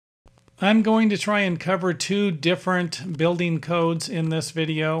I'm going to try and cover two different building codes in this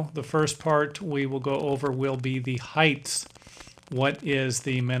video. The first part we will go over will be the heights. What is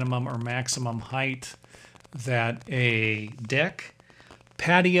the minimum or maximum height that a deck,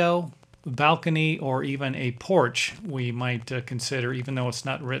 patio, balcony, or even a porch we might consider, even though it's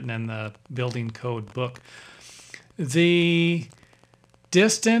not written in the building code book. The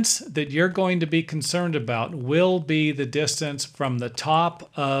distance that you're going to be concerned about will be the distance from the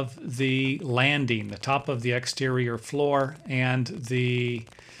top of the landing, the top of the exterior floor, and the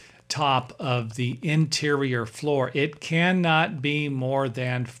top of the interior floor. It cannot be more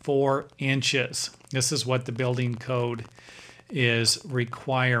than 4 inches. This is what the building code is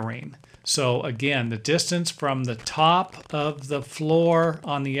requiring. So again, the distance from the top of the floor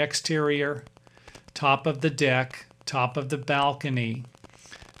on the exterior, top of the deck, top of the balcony,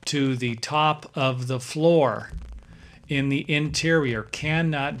 to the top of the floor in the interior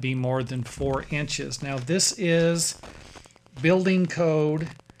cannot be more than 4 inches. Now this is building code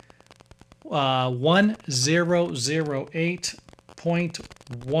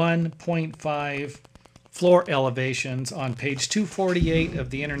 1008.1.5 floor elevations on page 248 of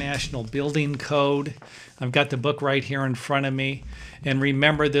the International Building Code. I've got the book right here in front of me. And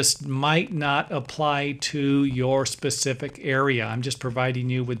remember, this might not apply to your specific area. I'm just providing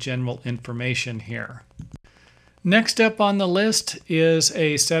you with general information here. Next up on the list is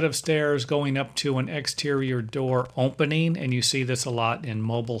a set of stairs going up to an exterior door opening, and you see this a lot in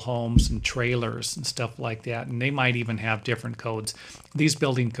mobile homes and trailers and stuff like that, and they might even have different codes. These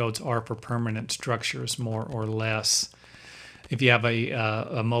building codes are for permanent structures, more or less. If you have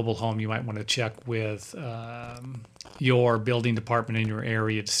a mobile home, you might want to check with your building department in your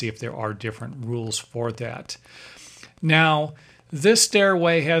area to see if there are different rules for that. Now, this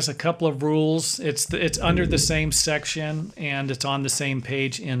stairway has a couple of rules. It's under the same section and it's on the same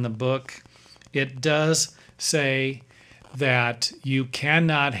page in the book. It does say that you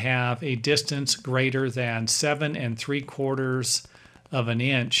cannot have a distance greater than 7 3/4 of an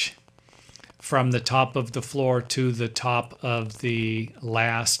inch from the top of the floor to the top of the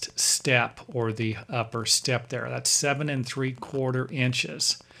last step or the upper step there. That's 7 3/4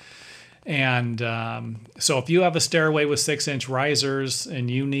 inches. And so if you have a stairway with 6-inch risers and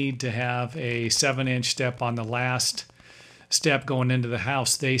you need to have a 7-inch step on the last step going into the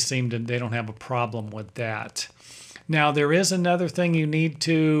house, they don't have a problem with that. Now there is another thing you need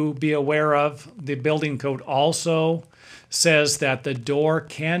to be aware of. The building code also says that the door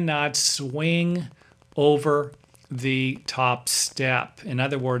cannot swing over the top step. In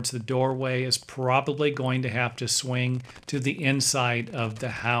other words, the doorway is probably going to have to swing to the inside of the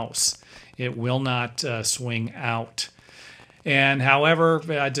house. It will not swing out. And however,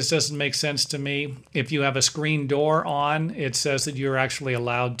 it just doesn't make sense to me. If you have a screen door on, it says that you're actually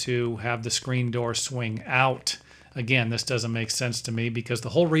allowed to have the screen door swing out. Again, this doesn't make sense to me because the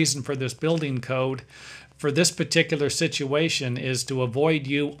whole reason for this building code for this particular situation is to avoid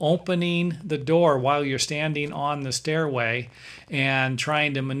you opening the door while you're standing on the stairway and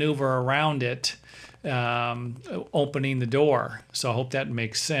trying to maneuver around it, opening the door. So I hope that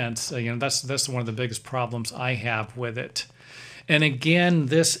makes sense. That's one of the biggest problems I have with it. And again,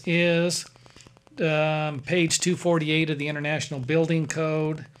 this is page 248 of the International Building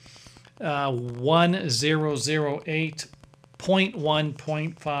Code,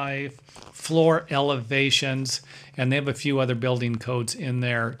 1008.1.5 floor elevations, and they have a few other building codes in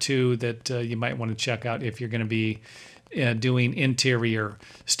there too that you might want to check out if you're going to be doing interior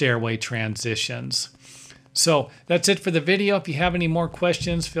stairway transitions. So that's it for the video. If you have any more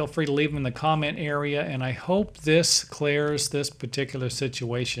questions, feel free to leave them in the comment area, and I hope this clears this particular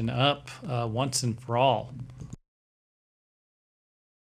situation up once and for all.